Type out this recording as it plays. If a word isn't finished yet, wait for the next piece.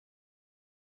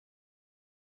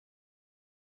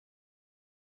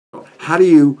How do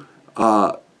you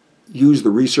use the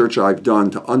research I've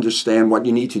done to understand what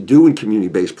you need to do in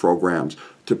community-based programs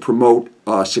to promote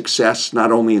success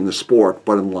not only in the sport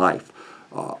but in life?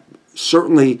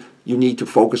 Certainly, you need to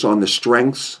focus on the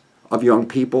strengths of young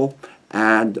people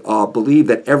and believe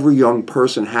that every young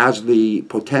person has the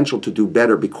potential to do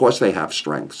better because they have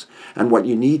strengths. And what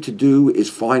you need to do is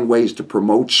find ways to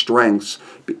promote strengths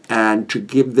and to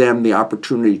give them the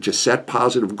opportunity to set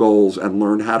positive goals and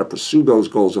learn how to pursue those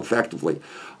goals effectively.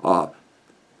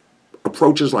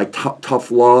 Approaches like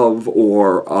tough love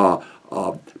or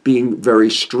being very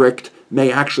strict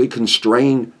may actually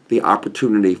constrain the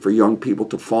opportunity for young people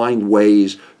to find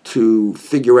ways to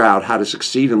figure out how to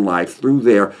succeed in life through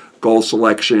their goal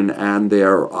selection and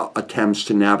their attempts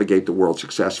to navigate the world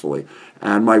successfully.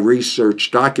 And my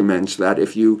research documents that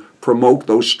if you promote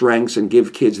those strengths and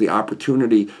give kids the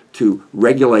opportunity to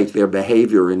regulate their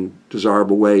behavior in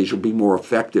desirable ways, you'll be more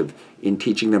effective in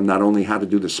teaching them not only how to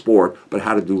do the sport, but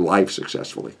how to do life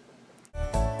successfully.